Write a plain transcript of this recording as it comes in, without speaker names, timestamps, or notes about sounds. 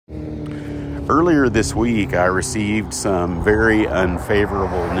Earlier this week, I received some very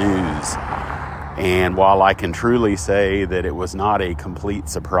unfavorable news. And while I can truly say that it was not a complete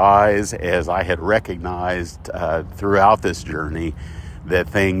surprise, as I had recognized throughout this journey that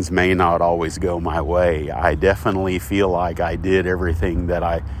things may not always go my way, I definitely feel like I did everything that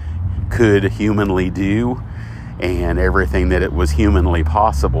I could humanly do and everything that it was humanly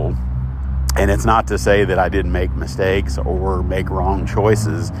possible. And it's not to say that I didn't make mistakes or make wrong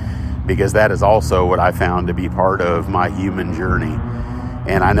choices, because that is also what I found to be part of my human journey.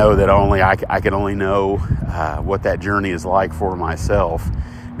 And I know that I can only know what that journey is like for myself,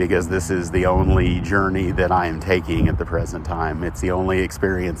 because this is the only journey that I am taking at the present time. It's the only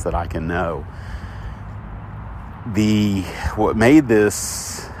experience that I can know. What made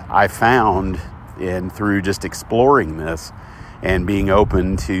this, I found, and through just exploring this and being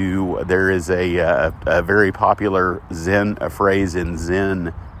open to, there is a very popular phrase in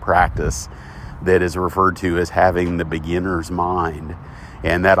Zen practice that is referred to as having the beginner's mind.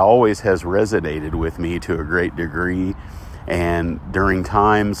 And that always has resonated with me to a great degree. And during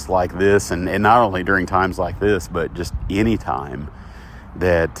times like this, and not only during times like this, but just any time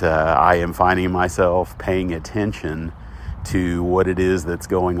that I am finding myself paying attention to what it is that's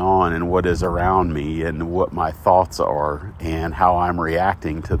going on and what is around me and what my thoughts are and how I'm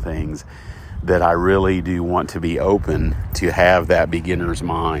reacting to things, that I really do want to be open to have that beginner's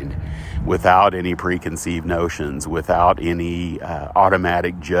mind without any preconceived notions, without any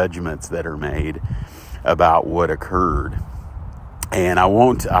automatic judgments that are made about what occurred. And I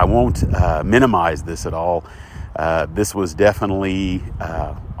won't minimize this at all. This was definitely,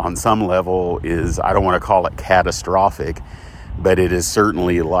 on some level, I don't want to call it catastrophic, but it is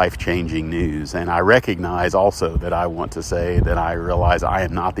certainly life-changing news. And I recognize also that I want to say that I realize I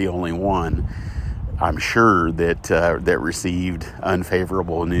am not the only one, I'm sure, that received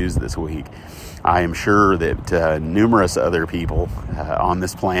unfavorable news this week. I am sure that numerous other people on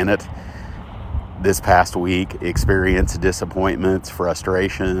this planet this past week experienced disappointments,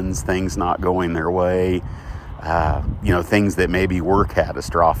 frustrations, things not going their way, things that maybe were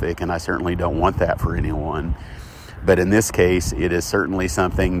catastrophic, and I certainly don't want that for anyone. But in this case, it is certainly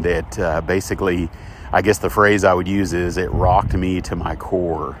something that basically, I guess the phrase I would use is, it rocked me to my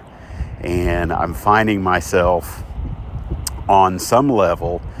core. And I'm finding myself on some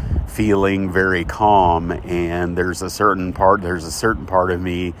level feeling very calm, and there's a certain part of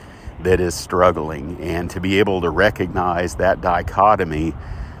me that is struggling. And to be able to recognize that dichotomy,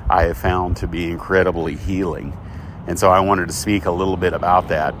 I have found to be incredibly healing. And so I wanted to speak a little bit about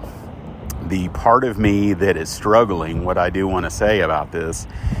that. The part of me that is struggling, what I do want to say about this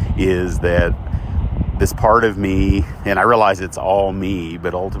is that this part of me, and I realize it's all me,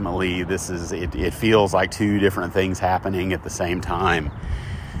 but ultimately it feels like two different things happening at the same time.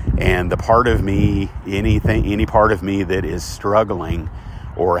 And the part of me, any part of me that is struggling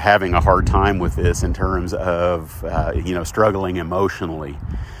or having a hard time with this in terms of, struggling emotionally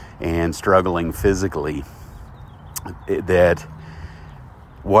and struggling physically, that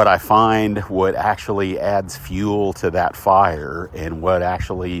what I find, what actually adds fuel to that fire and what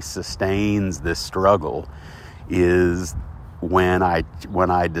actually sustains this struggle is when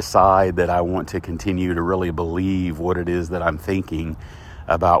I decide that I want to continue to really believe what it is that I'm thinking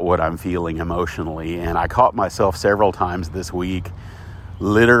about what I'm feeling emotionally. And I caught myself several times this week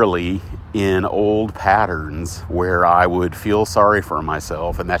literally in old patterns where I would feel sorry for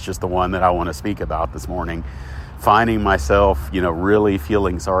myself, and that's just the one that I want to speak about this morning. Finding myself, really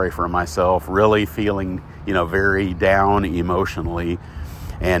feeling sorry for myself, really feeling, very down emotionally,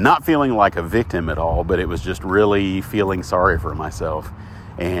 and not feeling like a victim at all, but it was just really feeling sorry for myself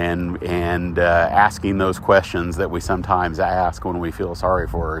and asking those questions that we sometimes ask when we feel sorry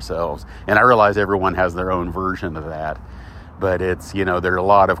for ourselves. And I realize everyone has their own version of that, but it's, there are a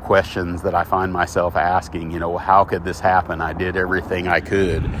lot of questions that I find myself asking, how could this happen? I did everything I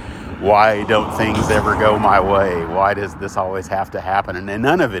could. Why don't things ever go my way? Why does this always have to happen? And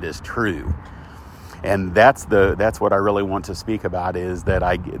none of it is true. And that's what I really want to speak about, is that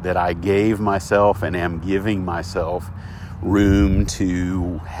I gave myself and am giving myself room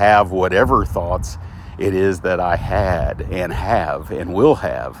to have whatever thoughts it is that I had and have and will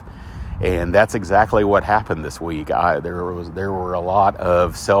have. And that's exactly what happened this week. There were a lot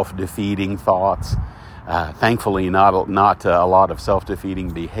of self-defeating thoughts. Thankfully, not a lot of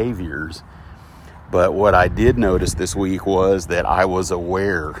self-defeating behaviors. But what I did notice this week was that I was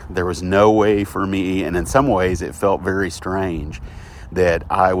aware. There was no way for me, and in some ways it felt very strange, that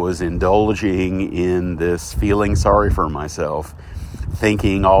I was indulging in this feeling sorry for myself,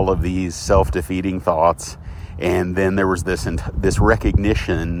 thinking all of these self-defeating thoughts, And then there was this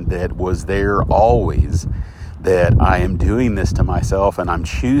recognition that was there always, that I am doing this to myself and I'm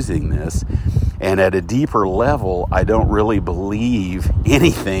choosing this. And at a deeper level, I don't really believe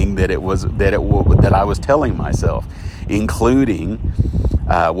anything that I was telling myself, including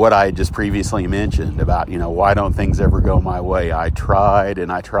what I just previously mentioned about, why don't things ever go my way? I tried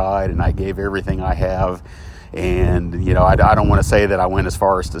and I gave everything I have. And, I don't want to say that I went as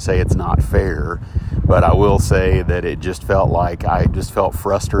far as to say it's not fair, but I will say that it just felt like I just felt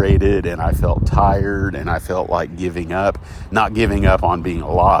frustrated and I felt tired and I felt like giving up, not giving up on being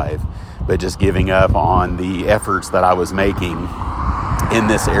alive, but just giving up on the efforts that I was making in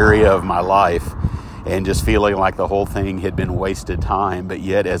this area of my life, and just feeling like the whole thing had been wasted time. But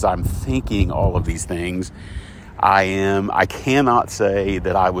yet, as I'm thinking all of these things, I cannot say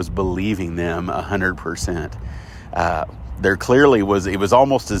that I was believing them 100%. There clearly it was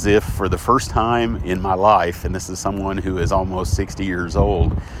almost as if for the first time in my life, and this is someone who is almost 60 years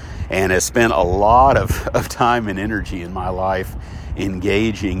old and has spent a lot of time and energy in my life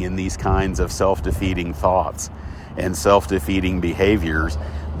engaging in these kinds of self-defeating thoughts and self-defeating behaviors,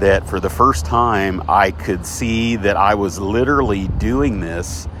 that for the first time I could see that I was literally doing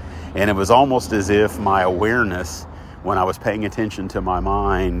this. And it was almost as if my awareness, when I was paying attention to my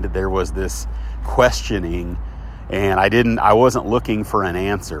mind, there was this questioning, and I wasn't looking for an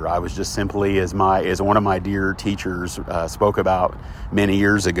answer. I was just simply, as one of my dear teachers spoke about many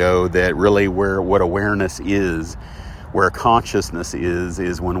years ago, that really what awareness is, where consciousness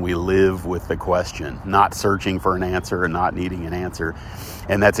is when we live with the question, not searching for an answer and not needing an answer.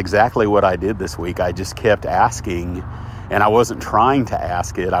 And that's exactly what I did this week. I just kept asking. And I wasn't trying to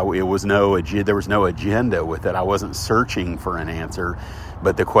ask it. There was no agenda with it. I wasn't searching for an answer,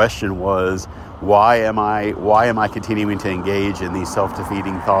 but the question was, why am I continuing to engage in these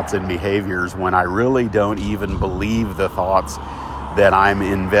self-defeating thoughts and behaviors when I really don't even believe the thoughts that I'm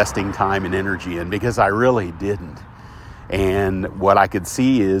investing time and energy in? Because I really didn't. And what I could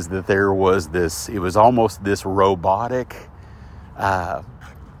see is that there was it was almost this robotic,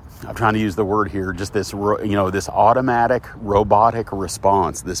 I'm trying to use the word here, just this automatic robotic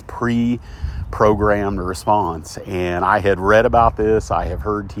response, this pre-programmed response. And I had read about this. I have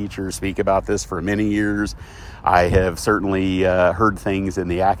heard teachers speak about this for many years. I have certainly heard things in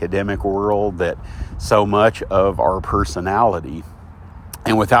the academic world that so much of our personality,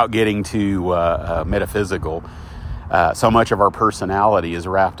 and without getting too metaphysical, so much of our personality is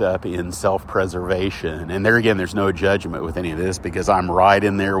wrapped up in self-preservation. And there again, there's no judgment with any of this, because I'm right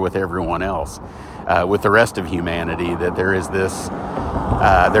in there with everyone else, with the rest of humanity, that there is this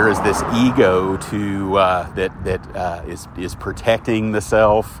ego that is protecting the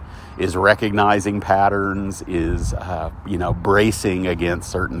self, is recognizing patterns, is bracing against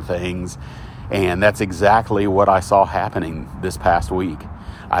certain things. And that's exactly what I saw happening this past week.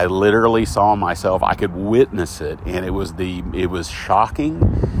 I literally saw myself, I could witness it, and it was shocking,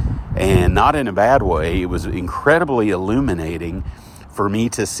 and not in a bad way. It was incredibly illuminating for me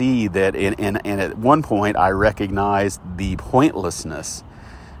to see that, and at one point I recognized the pointlessness.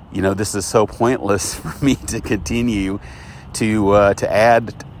 This is so pointless for me to continue to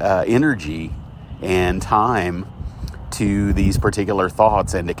add energy and time to these particular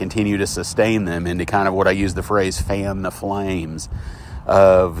thoughts, and to continue to sustain them, and to kind of, what I use the phrase, fan the flames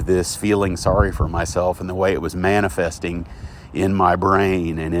of this feeling sorry for myself, and the way it was manifesting in my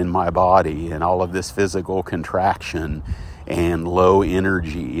brain and in my body, and all of this physical contraction and low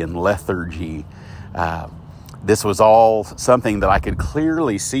energy and lethargy. This was all something that I could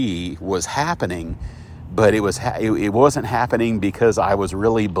clearly see was happening, but it wasn't happening because I was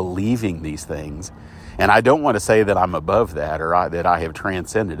really believing these things. And I don't want to say that I'm above that, or that I have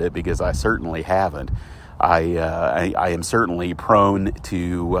transcended it, because I certainly haven't. I am certainly prone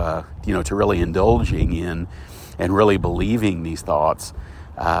to really indulging in and really believing these thoughts.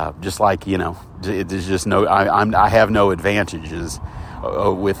 Just like, there's just I have no advantages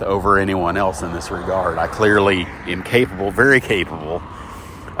over anyone else in this regard. I clearly am very capable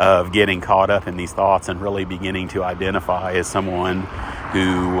of getting caught up in these thoughts and really beginning to identify as someone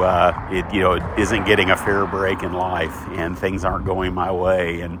who isn't getting a fair break in life, and things aren't going my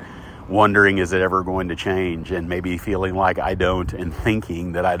way, and wondering, is it ever going to change, and maybe feeling like I don't, and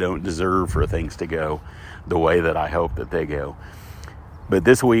thinking that I don't deserve for things to go the way that I hope that they go. But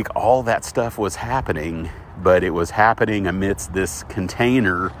this week, all that stuff was happening, but it was happening amidst this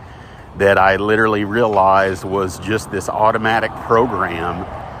container that I literally realized was just this automatic program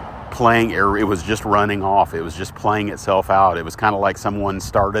playing. It was just running off. It was just playing itself out. It was kind of like someone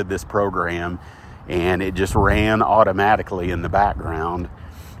started this program and it just ran automatically in the background.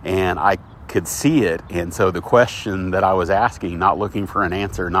 And I could see it. And so the question that I was asking, not looking for an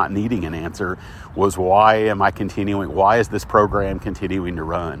answer, not needing an answer, was why am I continuing? Why is this program continuing to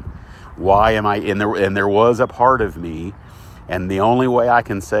run? Why am I in there? And there was a part of me, and the only way I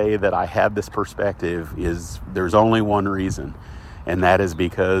can say that I had this perspective is there's only one reason, and that is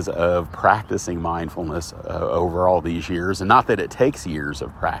because of practicing mindfulness over all these years. And not that it takes years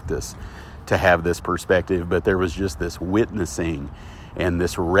of practice to have this perspective, but there was just this witnessing and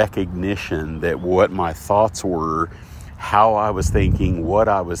this recognition that what my thoughts were, how I was thinking, what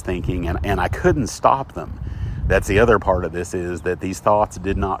I was thinking, and I couldn't stop them. That's the other part of this, is that these thoughts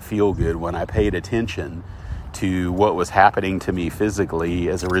did not feel good when I paid attention to what was happening to me physically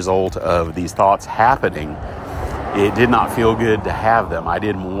as a result of these thoughts happening. It did not feel good to have them. I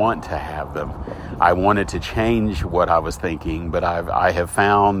didn't want to have them. I wanted to change what I was thinking, but I have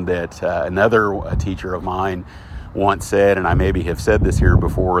found that a teacher of mine once said, and I maybe have said this here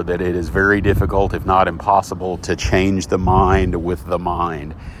before, that it is very difficult, if not impossible, to change the mind with the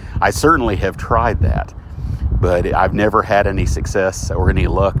mind. I certainly have tried that, but I've never had any success or any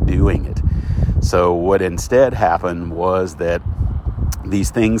luck doing it. So what instead happened was that these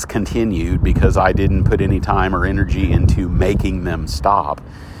things continued because I didn't put any time or energy into making them stop.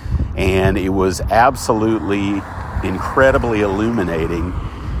 And it was absolutely incredibly illuminating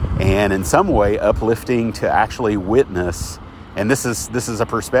and in some way uplifting to actually witness. And this is a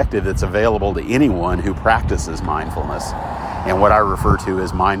perspective that's available to anyone who practices mindfulness, and what I refer to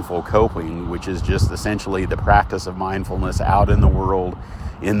as mindful coping, which is just essentially the practice of mindfulness out in the world,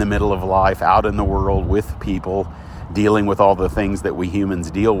 in the middle of life, out in the world with people, dealing with all the things that we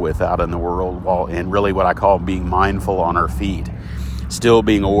humans deal with out in the world, and really what I call being mindful on our feet. Still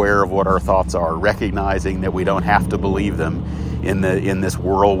being aware of what our thoughts are, recognizing that we don't have to believe them in this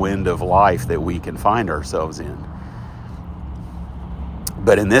whirlwind of life that we can find ourselves in.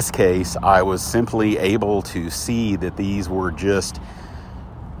 But in this case, I was simply able to see that these were just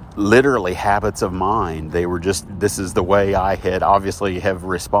literally habits of mind. They were just, this is the way I had obviously have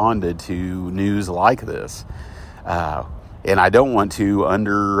responded to news like this. And I don't want to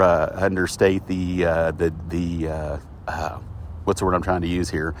understate what's the word I'm trying to use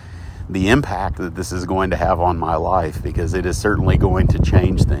here? The impact that this is going to have on my life, because it is certainly going to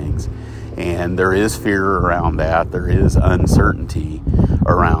change things. And there is fear around that. There is uncertainty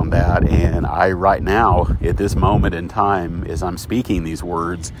around that. And I, right now, at this moment in time, as I'm speaking these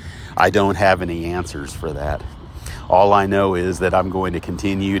words, I don't have any answers for that. All I know is that I'm going to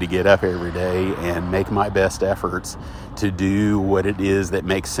continue to get up every day and make my best efforts to do what it is that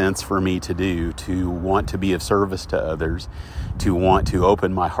makes sense for me to do, to want to be of service to others, to want to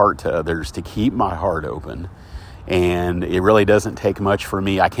open my heart to others, to keep my heart open. And it really doesn't take much for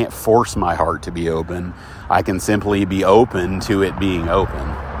me. I can't force my heart to be open. I can simply be open to it being open.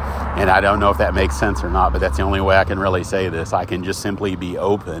 And I don't know if that makes sense or not, but that's the only way I can really say this. I can just simply be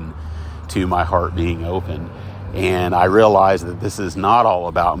open to my heart being open. And I realize that this is not all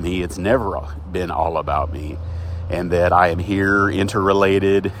about me. It's never been all about me. And that I am here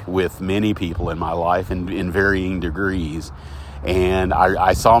interrelated with many people in my life in varying degrees. And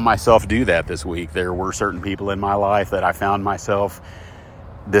I saw myself do that this week. There were certain people in my life that I found myself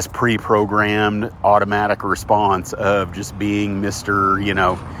this pre-programmed automatic response of just being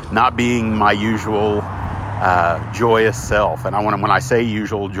not being my usual joyous self. And when I say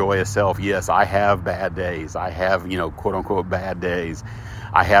usual joyous self, yes, I have bad days. I have, quote unquote bad days.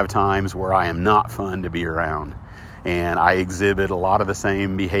 I have times where I am not fun to be around. And I exhibit a lot of the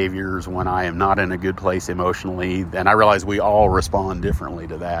same behaviors when I am not in a good place emotionally. And I realize we all respond differently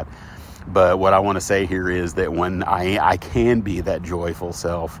to that. But what I want to say here is that when I can be that joyful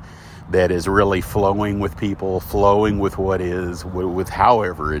self that is really flowing with people, flowing with what is, with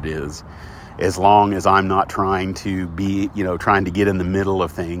however it is, as long as I'm not trying to be, trying to get in the middle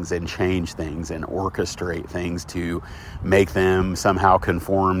of things and change things and orchestrate things to make them somehow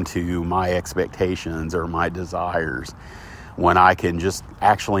conform to my expectations or my desires. When I can just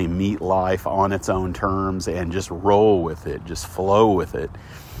actually meet life on its own terms and just roll with it, just flow with it.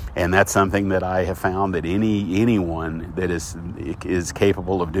 And that's something that I have found that anyone that is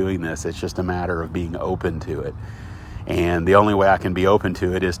capable of doing this, it's just a matter of being open to it. And the only way I can be open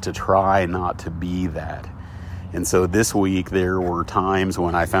to it is to try not to be that. And so this week there were times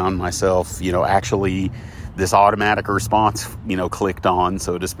when I found myself, actually this automatic response, clicked on,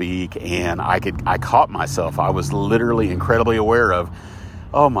 so to speak, and I caught myself. I was literally incredibly aware of,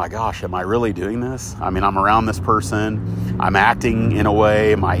 oh my gosh, am I really doing this? I mean, I'm around this person. I'm acting in a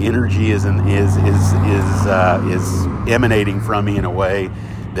way. My energy is emanating from me in a way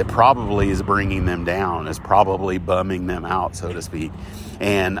that probably is bringing them down, is probably bumming them out, so to speak.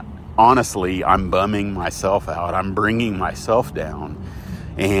 And honestly, I'm bumming myself out. I'm bringing myself down.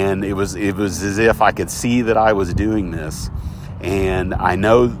 And it was as if I could see that I was doing this. And I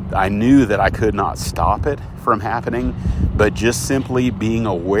knew that I could not stop it from happening, but just simply being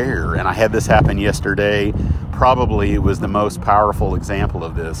aware. And I had this happen yesterday. Probably it was the most powerful example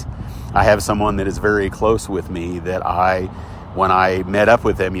of this. I have someone that is very close with me that when I met up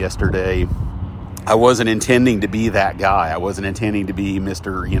with them yesterday, I wasn't intending to be that guy. I wasn't intending to be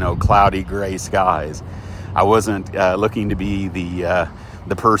Mr., cloudy gray skies. I wasn't looking to be the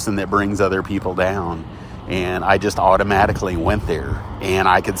person that brings other people down. And I just automatically went there, and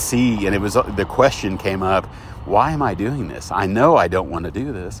I could see, and the question came up, why am I doing this? I know I don't want to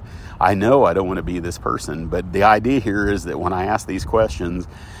do this. I know I don't want to be this person. But the idea here is that when I ask these questions,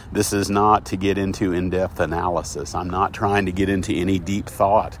 this is not to get into in-depth analysis. I'm not trying to get into any deep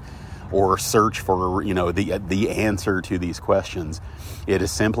thought or search for, the answer to these questions. It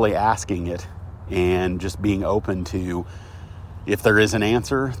is simply asking it and just being open to, if there is an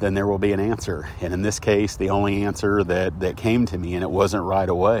answer, then there will be an answer. And in this case, the only answer that came to me, and it wasn't right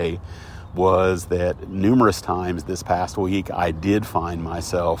away, was that numerous times this past week, I did find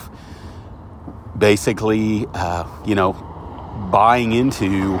myself basically, buying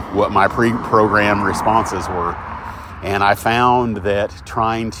into what my pre-programmed responses were. And I found that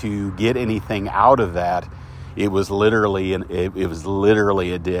trying to get anything out of that, it was literally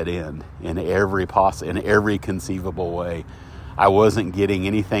a dead end in every conceivable way. I wasn't getting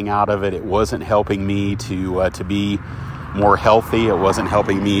anything out of it. It wasn't helping me to be more healthy. It wasn't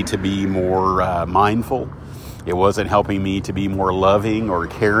helping me to be more mindful. It wasn't helping me to be more loving or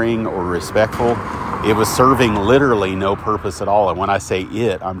caring or respectful. It was serving literally no purpose at all. And when I say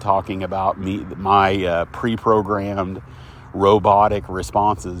it, I'm talking about my pre-programmed robotic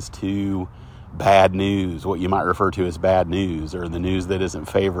responses to bad news, what you might refer to as bad news, or the news that isn't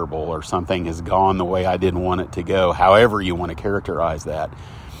favorable, or something has gone the way I didn't want it to go, however you want to characterize that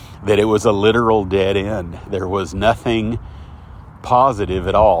it was a literal dead end. There was nothing positive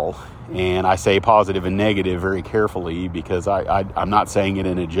at all. And I say positive and negative very carefully because I'm not saying it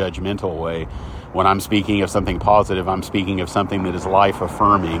in a judgmental way. When I'm speaking of something positive, I'm speaking of something that is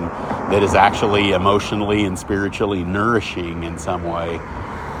life-affirming, that is actually emotionally and spiritually nourishing in some way.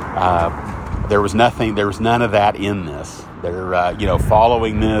 There was none of that in this.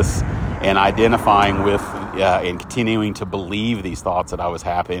 Following this and identifying with and continuing to believe these thoughts that I was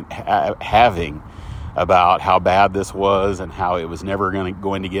having about how bad this was and how it was never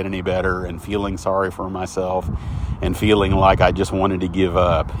going to get any better, and feeling sorry for myself and feeling like I just wanted to give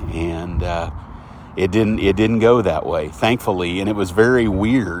up. And it didn't go that way, thankfully. And it was very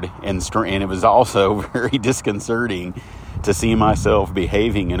weird and it was also very disconcerting to see myself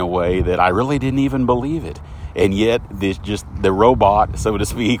behaving in a way that I really didn't even believe it. And yet the robot, so to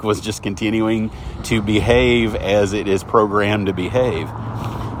speak, was just continuing to behave as it is programmed to behave.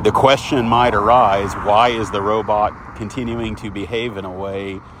 The question might arise, why is the robot continuing to behave in a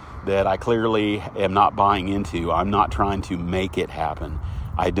way that I clearly am not buying into? I'm not trying to make it happen.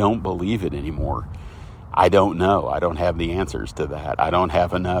 I don't believe it anymore. I don't know. I don't have the answers to that. I don't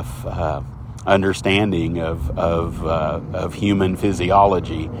have enough understanding of human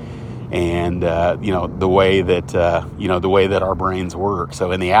physiology and the way that our brains work.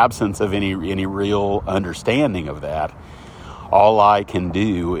 So in the absence of any real understanding of that, all I can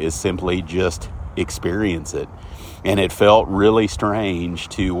do is simply just experience it. And it felt really strange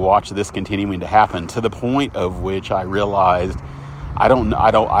to watch this continuing to happen, to the point of which I realized I don't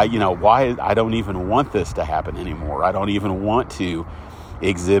even want this to happen anymore. I don't even want to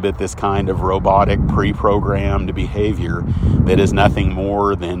exhibit this kind of robotic, pre-programmed behavior that is nothing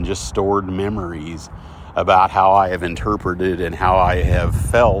more than just stored memories about how I have interpreted and how I have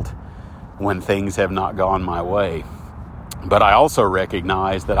felt when things have not gone my way. But I also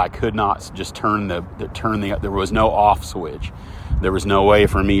recognized that I could not just there was no off switch. There was no way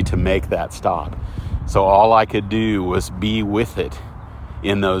for me to make that stop. So all I could do was be with it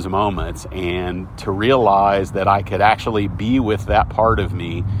in those moments, and to realize that I could actually be with that part of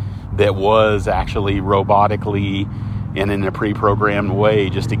me that was actually robotically and in a pre-programmed way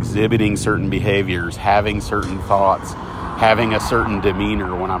just exhibiting certain behaviors, having certain thoughts, having a certain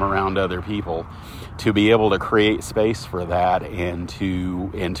demeanor when I'm around other people. To be able to create space for that and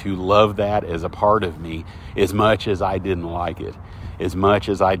to love that as a part of me, as much as I didn't like it, as much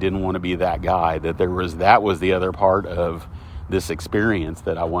as I didn't want to be that guy, that was the other part of this experience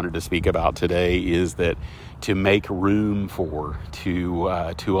that I wanted to speak about today, is that to make room for, to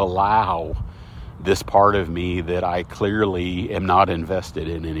allow this part of me that I clearly am not invested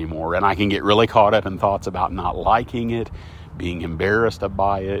in anymore. And I can get really caught up in thoughts about not liking it, being embarrassed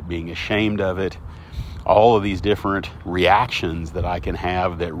by it, being ashamed of it, all of these different reactions that I can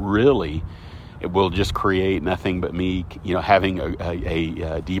have that really it will just create nothing but me, having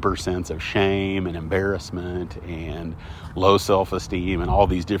a deeper sense of shame and embarrassment and low self-esteem and all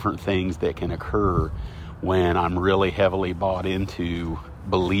these different things that can occur when I'm really heavily bought into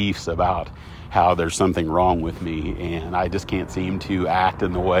beliefs about how there's something wrong with me, and I just can't seem to act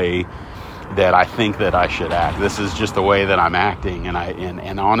in the way that I think that I should act. This is just the way that I'm acting,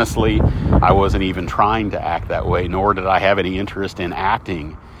 and honestly, I wasn't even trying to act that way, nor did I have any interest in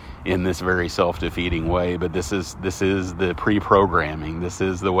acting in this very self-defeating way. But this is the pre-programming. This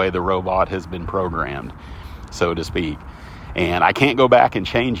is the way the robot has been programmed, so to speak. And I can't go back and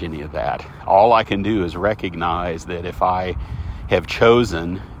change any of that. All I can do is recognize that if I have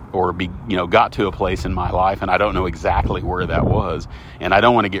chosen or got to a place in my life, and I don't know exactly where that was, and I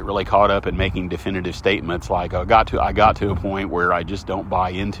don't want to get really caught up in making definitive statements like, I got to a point where I just don't buy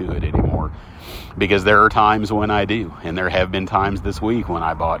into it anymore, because there are times when I do, and there have been times this week when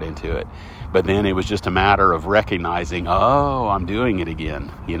I bought into it. But then it was just a matter of recognizing, I'm doing it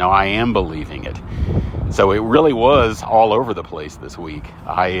again. I am believing it. So it really was all over the place this week.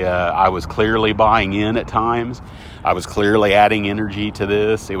 I was clearly buying in at times. I was clearly adding energy to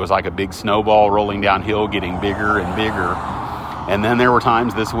this. It was like a big snowball rolling downhill, getting bigger and bigger. And then there were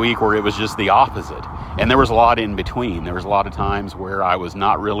times this week where it was just the opposite. And there was a lot in between. There was a lot of times where I was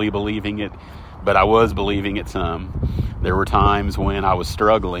not really believing it, but I was believing it some. There were times when I was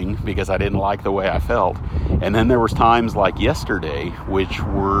struggling because I didn't like the way I felt. And then there was times like yesterday, which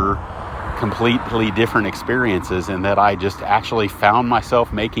were completely different experiences, in that I just actually found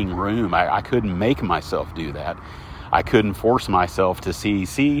myself making room. I couldn't make myself do that. I couldn't force myself to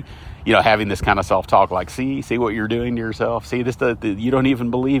see, having this kind of self-talk like, see what you're doing to yourself. See this, you don't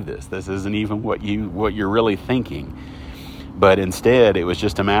even believe this. This isn't even what you're really thinking. But instead, it was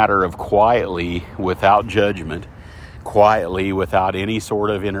just a matter of quietly, without judgment, quietly, without any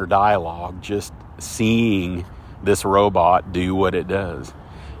sort of inner dialogue, just seeing this robot do what it does,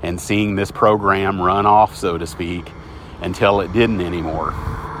 and seeing this program run off, so to speak, until it didn't anymore.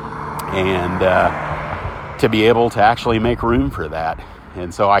 And to be able to actually make room for that.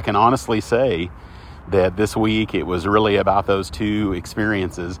 And so I can honestly say that this week it was really about those two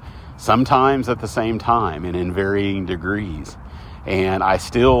experiences, sometimes at the same time and in varying degrees. And I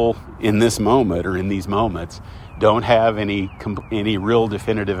still, in this moment or in these moments, don't have any real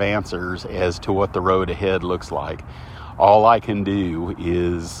definitive answers as to what the road ahead looks like. All I can do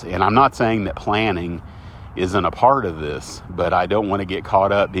is, and I'm not saying that planning isn't a part of this, but I don't want to get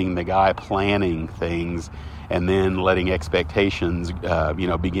caught up being the guy planning things and then letting expectations,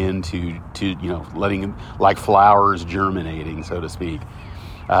 begin to letting, like flowers germinating, so to speak.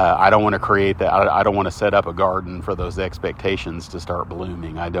 I don't want to create that. I don't want to set up a garden for those expectations to start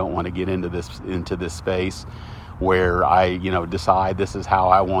blooming. I don't want to get into this space where I, decide this is how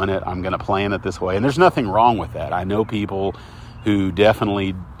I want it. I'm going to plan it this way. And there's nothing wrong with that. I know people who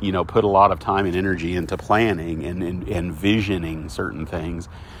definitely, put a lot of time and energy into planning and envisioning certain things,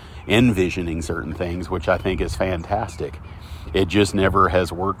 which I think is fantastic. It just never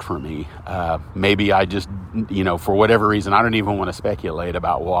has worked for me. Maybe I just, for whatever reason, I don't even want to speculate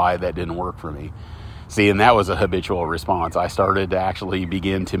about why that didn't work for me. See, and that was a habitual response. I started to actually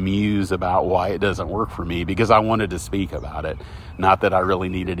begin to muse about why it doesn't work for me because I wanted to speak about it. Not that I really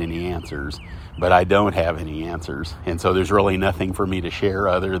needed any answers, but I don't have any answers. And so there's really nothing for me to share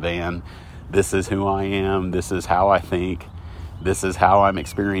other than this is who I am, this is how I think, this is how I'm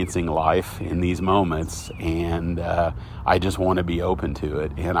experiencing life in these moments, and I just want to be open to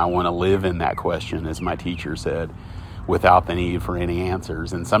it, and I want to live in that question, as my teacher said, without the need for any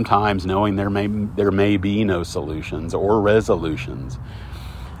answers. And sometimes knowing there may be no solutions or resolutions.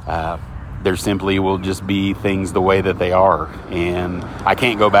 There simply will just be things the way that they are, and I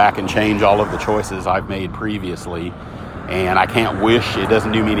can't go back and change all of the choices I've made previously, and I can't wish, it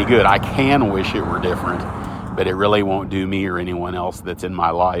doesn't do me any good. I can wish it were different, but it really won't do me or anyone else that's in my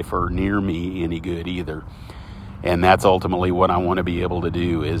life or near me any good either. And that's ultimately what I want to be able to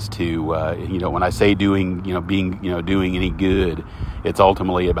do, is to, when I say doing any good, it's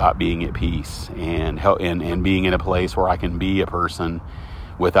ultimately about being at peace and being in a place where I can be a person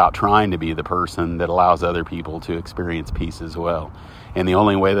without trying to be the person that allows other people to experience peace as well. And the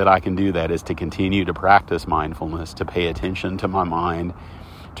only way that I can do that is to continue to practice mindfulness, to pay attention to my mind,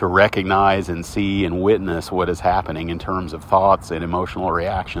 to recognize and see and witness what is happening in terms of thoughts and emotional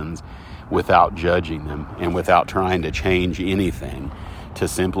reactions without judging them and without trying to change anything, to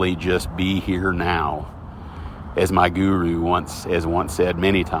simply just be here now as my guru once said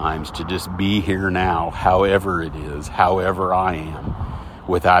many times, to just be here now, however it is, however I am,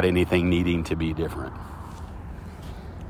 without anything needing to be different.